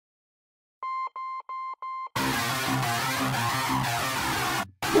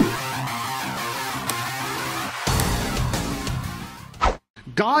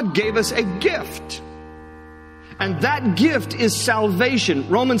God gave us a gift. And that gift is salvation.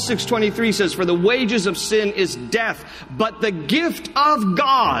 Romans 6:23 says, for the wages of sin is death, but the gift of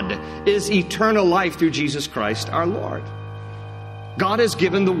God is eternal life through Jesus Christ our Lord. God has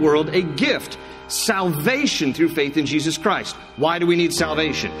given the world a gift, salvation through faith in Jesus Christ. Why do we need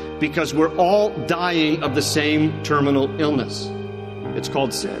salvation? Because we're all dying of the same terminal illness. It's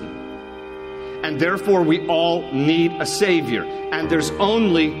called sin. And therefore we all need a Savior. And there's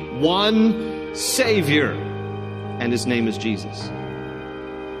only one Savior. And His name is Jesus.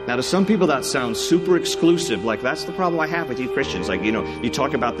 Now, to some people that sounds super exclusive. Like, that's the problem I have with you Christians. Like, you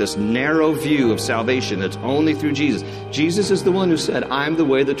talk about this narrow view of salvation that's only through Jesus. Jesus is the one who said, I'm the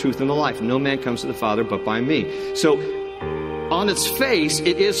way, the truth, and the life. No man comes to the Father but by me. So, on its face,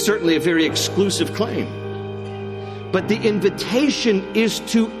 it is certainly a very exclusive claim. But the invitation is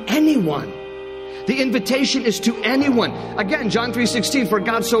to anyone. The invitation is to anyone. Again, John 3:16, for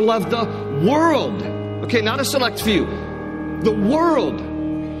God so loved the world. Okay, not a select few. The world,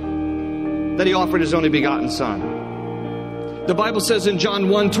 that He offered His only begotten Son. The Bible says in John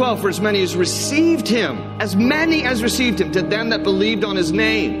 1:12, for as many as received Him, to them that believed on His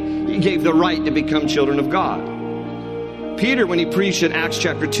name, He gave the right to become children of God. Peter, when he preached in Acts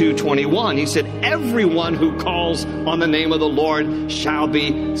chapter 2:21, he said, everyone who calls on the name of the Lord shall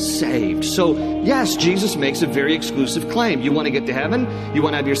be saved. So, yes, Jesus makes a very exclusive claim. You want to get to heaven? You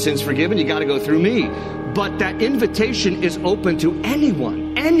want to have your sins forgiven? You got to go through me. But that invitation is open to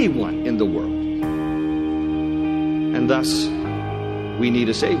anyone in the world. And thus, we need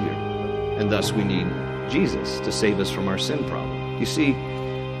a Savior. And thus, we need Jesus to save us from our sin problem. You see,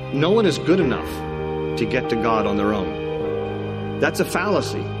 no one is good enough to get to God on their own. That's a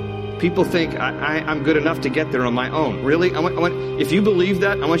fallacy. People think, I'm good enough to get there on my own. Really? If you believe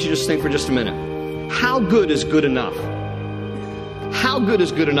that, I want you to just think for just a minute. How good is good enough? How good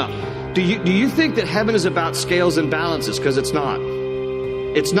is good enough? Do you think that heaven is about scales and balances? Because it's not.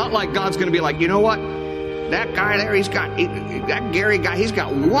 It's not like God's going to be like, you know what? That guy there, that Gary guy, he's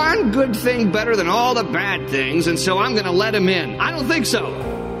got one good thing better than all the bad things, and so I'm going to let him in. I don't think so.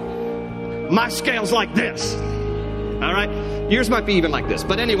 My scale's like this. All right? Yours might be even like this.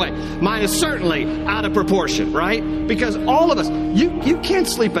 But anyway, mine is certainly out of proportion, right? Because all of us, you can't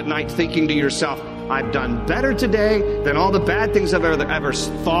sleep at night thinking to yourself, I've done better today than all the bad things I've ever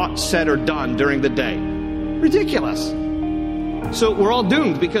thought, said, or done during the day. Ridiculous. So we're all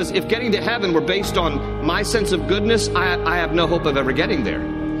doomed, because if getting to heaven were based on my sense of goodness, I have no hope of ever getting there.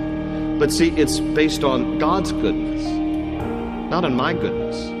 But see, it's based on God's goodness, not on my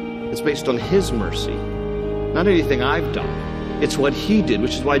goodness. It's based on His mercy, not anything I've done. It's what He did,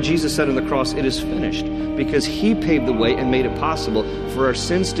 which is why Jesus said on the cross, it is finished, because He paved the way and made it possible for our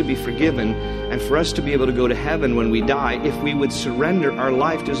sins to be forgiven and for us to be able to go to heaven when we die if we would surrender our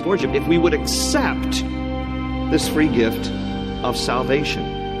life to His Lordship, if we would accept this free gift of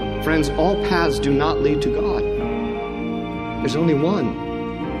salvation. Friends, all paths do not lead to God. There's only one,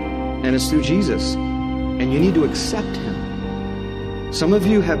 and it's through Jesus, and you need to accept Him. Some of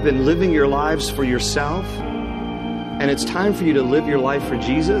you have been living your lives for yourself, and it's time for you to live your life for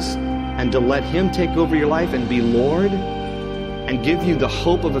Jesus and to let Him take over your life and be Lord and give you the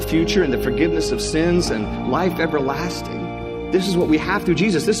hope of a future and the forgiveness of sins and life everlasting. This is what we have through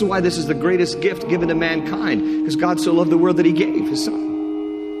Jesus. This is why this is the greatest gift given to mankind, because God so loved the world that He gave His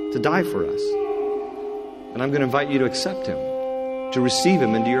Son to die for us. And I'm going to invite you to accept Him, to receive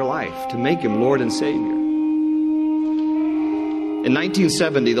Him into your life, to make Him Lord and Savior. In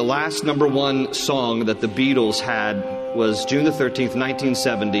 1970, the last #1 song that the Beatles had was June the 13th,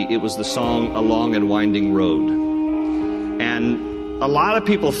 1970. It was the song A Long and Winding Road. And a lot of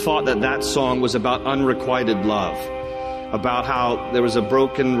people thought that that song was about unrequited love, about how there was a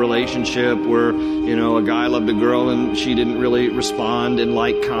broken relationship where, a guy loved a girl and she didn't really respond in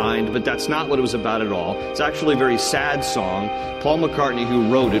like kind, but that's not what it was about at all. It's actually a very sad song. Paul McCartney,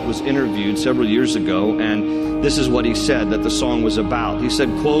 who wrote it, was interviewed several years ago, and this is what he said that the song was about. He said,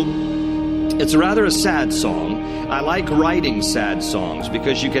 quote, "It's rather a sad song. I like writing sad songs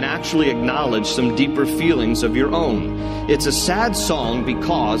because you can actually acknowledge some deeper feelings of your own. It's a sad song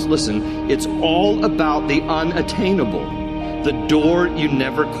because, listen, it's all about the unattainable, the door you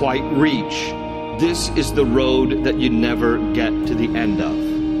never quite reach. This is the road that you never get to the end of,"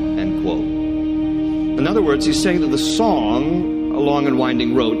 end quote. In other words, he's saying that the song, A Long and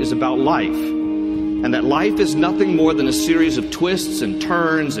Winding Road, is about life. And that life is nothing more than a series of twists and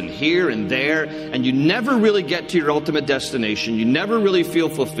turns and here and there. And you never really get to your ultimate destination. You never really feel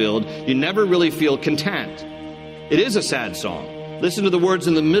fulfilled. You never really feel content. It is a sad song. Listen to the words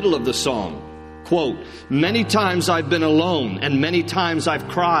in the middle of the song. Quote, "Many times I've been alone, and many times I've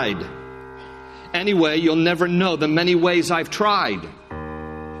cried. Anyway, you'll never know the many ways I've tried.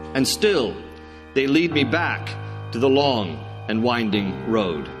 And still, they lead me back to the long and winding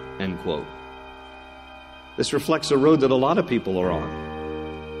road." End quote. This reflects a road that a lot of people are on.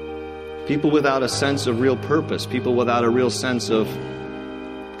 People without a sense of real purpose, people without a real sense of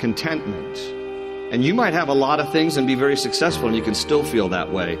contentment. And you might have a lot of things and be very successful, and you can still feel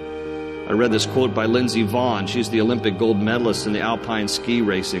that way. I read this quote by Lindsey Vonn. She's the Olympic gold medalist in the alpine ski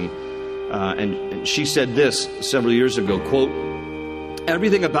racing. And she said this several years ago, quote,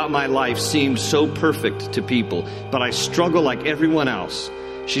 "Everything about my life seemed so perfect to people, but I struggle like everyone else."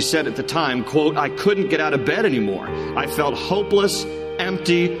 She said at the time, quote, "I couldn't get out of bed anymore. I felt hopeless,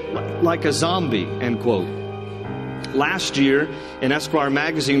 empty, like a zombie," end quote. Last year in Esquire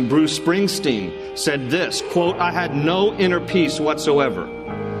magazine, Bruce Springsteen said this, quote, "I had no inner peace whatsoever.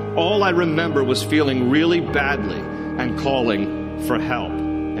 All I remember was feeling really badly and calling for help,"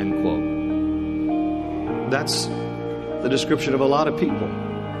 end quote. That's the description of a lot of people.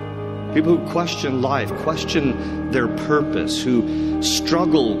 People who question life, question their purpose, who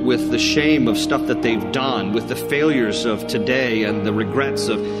struggle with the shame of stuff that they've done, with the failures of today and the regrets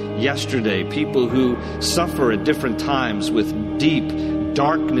of yesterday. People who suffer at different times with deep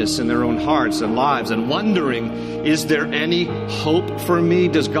darkness in their own hearts and lives, and wondering, is there any hope for me?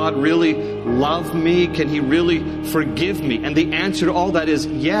 Does God really love me? Can He really forgive me? And the answer to all that is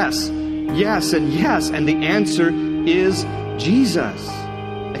yes, yes, and yes. And the answer is Jesus.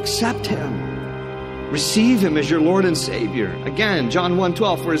 Accept Him. Receive Him as your Lord and Savior. Again, John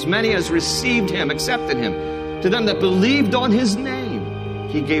 1:12, "For as many as received Him, accepted Him, to them that believed on His name,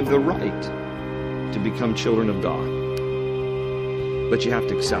 He gave the right to become children of God." But you have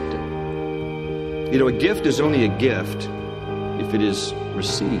to accept it. You know, a gift is only a gift if it is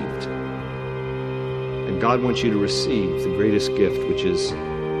received. And God wants you to receive the greatest gift, which is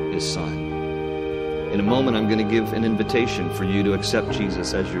His Son. In a moment, I'm going to give an invitation for you to accept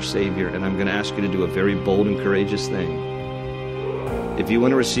Jesus as your Savior, and I'm going to ask you to do a very bold and courageous thing. If you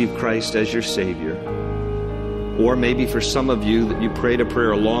want to receive Christ as your Savior, or maybe for some of you that you prayed a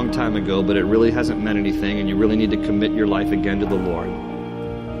prayer a long time ago, but it really hasn't meant anything, and you really need to commit your life again to the Lord,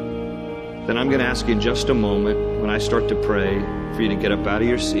 then I'm going to ask you in just a moment, when I start to pray, for you to get up out of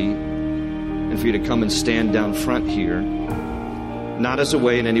your seat and for you to come and stand down front here. Not as a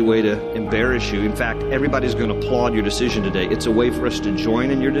way in any way to embarrass you. In fact, everybody's going to applaud your decision today. It's a way for us to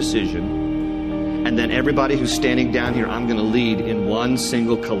join in your decision. And then everybody who's standing down here, I'm going to lead in one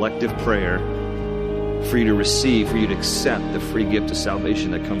single collective prayer for you to receive, for you to accept the free gift of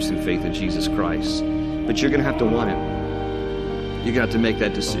salvation that comes through faith in Jesus Christ. But you're going to have to want it. You're going to have to make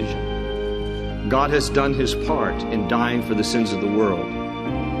that decision. God has done His part in dying for the sins of the world.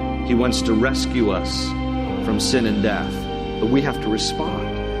 He wants to rescue us from sin and death. But we have to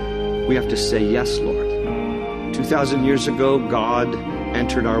respond. We have to say, "Yes, Lord." 2,000 years ago, God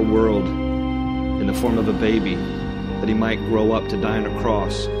entered our world in the form of a baby that He might grow up to die on a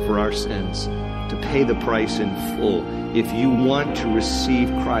cross for our sins, to pay the price in full. If you want to receive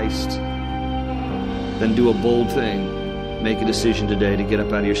Christ, then do a bold thing. Make a decision today to get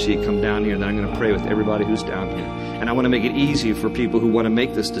up out of your seat, come down here, and then I'm going to pray with everybody who's down here. And I want to make it easy for people who want to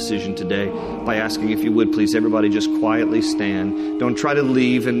make this decision today by asking, if you would, please, everybody just quietly stand. Don't try to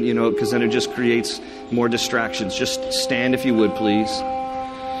leave, and because then it just creates more distractions. Just stand if you would, please.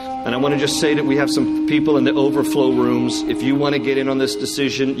 And I want to just say that we have some people in the overflow rooms. If you want to get in on this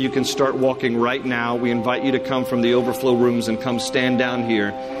decision, you can start walking right now. We invite you to come from the overflow rooms and come stand down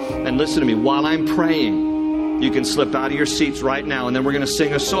here. And listen to me, while I'm praying, you can slip out of your seats right now, and then we're going to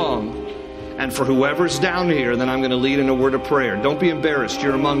sing a song. And for whoever's down here, then I'm going to lead in a word of prayer. Don't be embarrassed.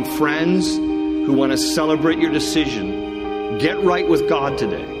 You're among friends who want to celebrate your decision. Get right with God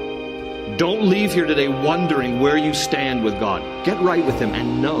today. Don't leave here today wondering where you stand with God. Get right with Him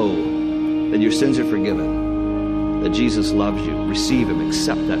and know that your sins are forgiven, that Jesus loves you. Receive Him.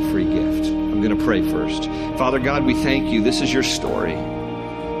 Accept that free gift. I'm going to pray first. Father God, we thank You. This is Your story.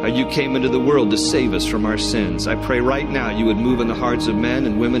 You came into the world to save us from our sins. I pray right now You would move in the hearts of men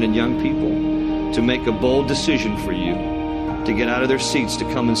and women and young people to make a bold decision for You, to get out of their seats,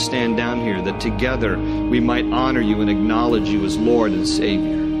 to come and stand down here, that together we might honor You and acknowledge You as Lord and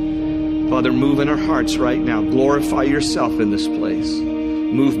Savior. Father, move in our hearts right now. Glorify Yourself in this place.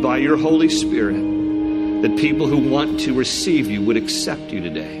 Move by Your Holy Spirit, that people who want to receive You would accept You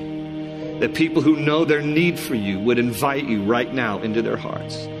today. That people who know their need for You would invite You right now into their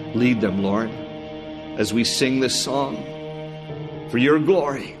hearts. Lead them, Lord, as we sing this song for Your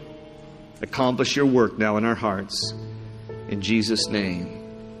glory. Accomplish Your work now in our hearts. In Jesus' name,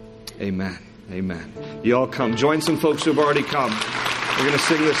 amen. Amen. You all come. Join some folks who have already come. We're going to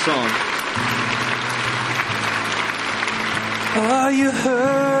sing this song. Are you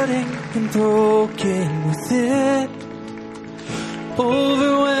hurting and broken within?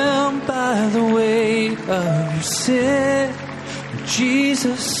 Overwhelmed by the weight of your sin?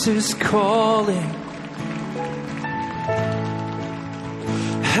 Jesus is calling.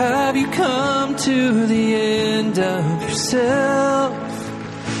 Have you come to the end of yourself?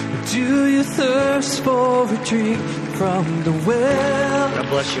 Or do you thirst for a drink from the well? God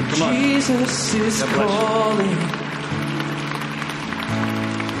bless you. Come on. Jesus is calling.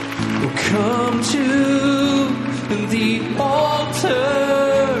 Well, come to the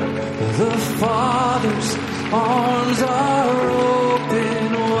altar. The Father's arms are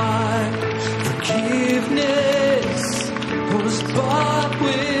open wide. Forgiveness was bought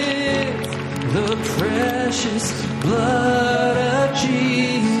with the precious blood of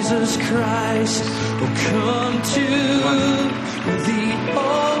Jesus Christ. Oh, come to the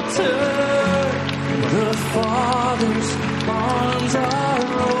altar. The Father's arms are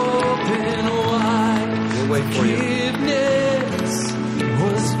open wide. We'll wait for you. Forgiveness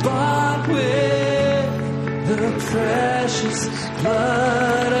was bought with the precious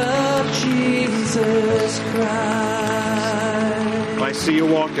blood of Jesus Christ. I see you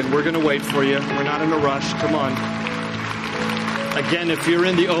walking. We're going to wait for you. We're not in a rush. Come on. Again, if you're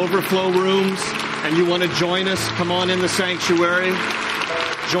in the overflow rooms and you want to join us, come on in the sanctuary.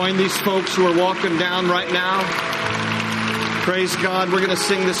 Join these folks who are walking down right now. Praise God. We're going to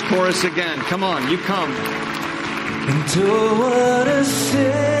sing this chorus again. Come on, you come. And oh, what a Savior.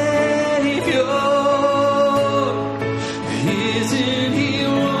 Isn't He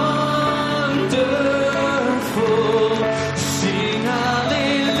wonderful? Sing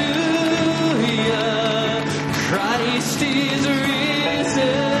hallelujah. Christ is risen.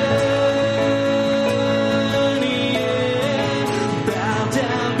 Yeah. Bow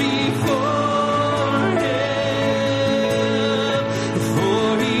down before Him,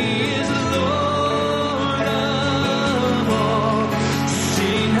 for He is Lord of all.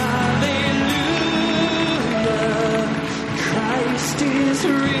 Sing hallelujah. Christ is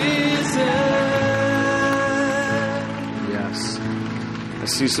risen. Yes. I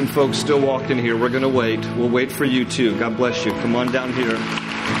see some folks still walking here. We're going to wait. We'll wait for you too. God bless you. Come on down here.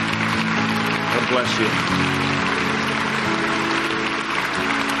 God bless you.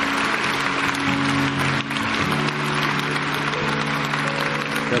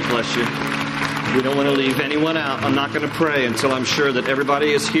 God bless you. We don't want to leave anyone out. I'm not going to pray until I'm sure that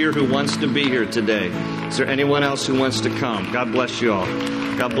everybody is here who wants to be here today. Is there anyone else who wants to come? God bless you all.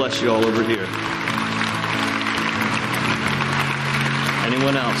 God bless you all over here.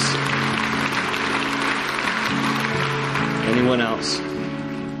 Anyone else? Anyone else?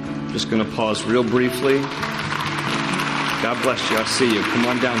 Just going to pause real briefly. God bless you. I see you. Come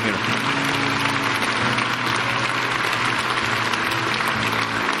on down here.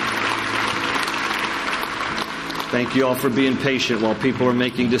 Thank you all for being patient while people are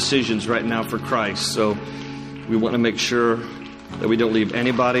making decisions right now for Christ. So we want to make sure that we don't leave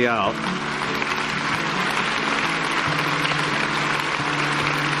anybody out.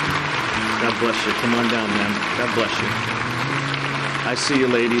 God bless you. Come on down, man. God bless you. I see you,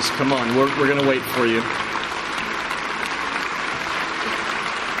 ladies. Come on. We're going to wait for you.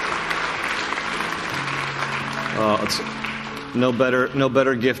 It's no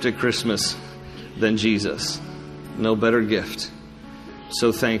better gift at Christmas than Jesus. No better gift.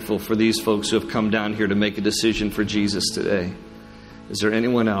 So thankful for these folks who have come down here to make a decision for Jesus today. Is there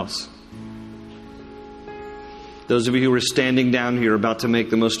anyone else? Those of you who are standing down here about to make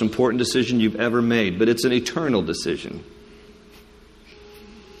the most important decision you've ever made, but it's an eternal decision.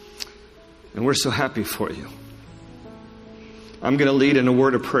 And we're so happy for you. I'm going to lead in a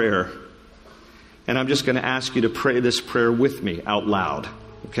word of prayer. And I'm just going to ask you to pray this prayer with me out loud.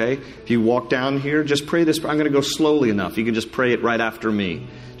 Okay? If you walk down here, just pray this. I'm going to go slowly enough. You can just pray it right after me.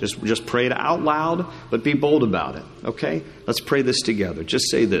 Just pray it out loud, but be bold about it. Okay? Let's pray this together. Just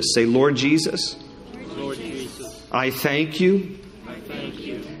say this. Say, Lord Jesus, Lord Jesus, I thank you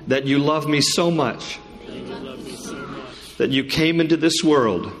that you love me so much that you came into this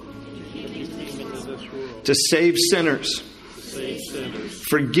world to save sinners.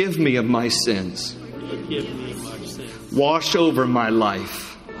 Forgive me of my sins. Wash over my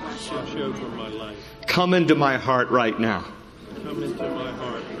life. Come into my heart right now.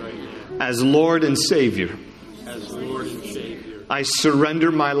 As Lord and Savior. I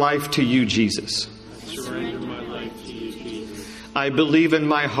surrender my life to you, Jesus. I believe in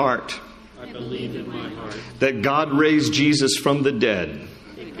my heart that God raised Jesus from the dead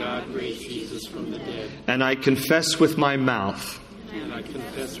And I confess with my mouth, And I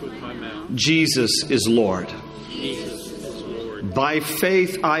confess with my mouth, Jesus is Lord. Jesus is Lord. By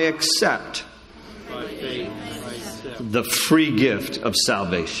faith I accept By faith I accept the free gift of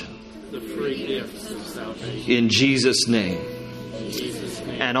salvation. the free gift of salvation. In Jesus' name. In Jesus'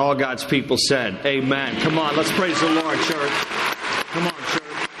 name. And all God's people said, amen. Come on, let's praise the Lord, church. Come on,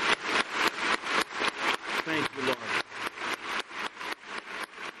 church. Thank you, Lord.